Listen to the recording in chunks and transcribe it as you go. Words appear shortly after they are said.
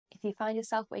If you find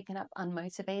yourself waking up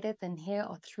unmotivated, then here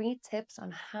are 3 tips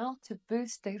on how to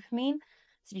boost dopamine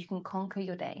so you can conquer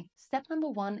your day. Step number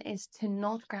 1 is to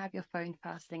not grab your phone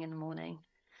first thing in the morning.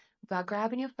 By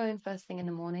grabbing your phone first thing in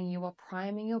the morning, you are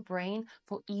priming your brain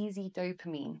for easy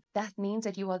dopamine. That means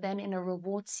that you are then in a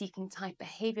reward-seeking type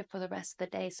behavior for the rest of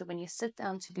the day. So when you sit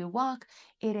down to do work,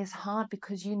 it is hard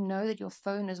because you know that your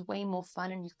phone is way more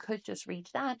fun and you could just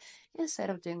reach that instead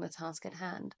of doing the task at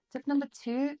hand. Tip number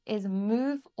 2 is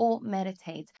move or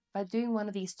meditate. By doing one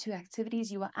of these 2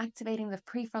 activities, you are activating the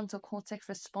prefrontal cortex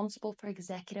responsible for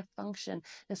executive function.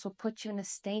 This will put you in a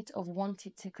state of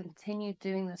wanting to continue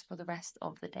doing this for the rest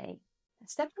of the day.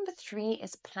 Step number 3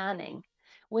 is planning.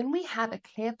 When we have a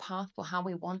clear path for how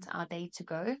we want our day to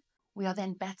go, we are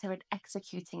then better at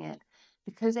executing it.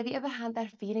 Because have you ever had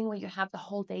that feeling where you have the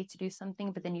whole day to do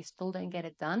something, but then you still don't get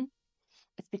it done?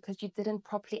 It's because you didn't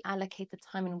properly allocate the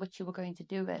time in which you were going to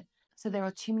do it. So there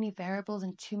are too many variables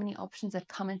and too many options that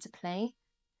come into play,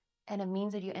 and it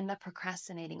means that you end up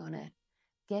procrastinating on it.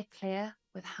 Get clear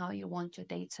with how you want your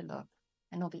day to look,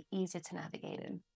 and it'll be easier to navigate it.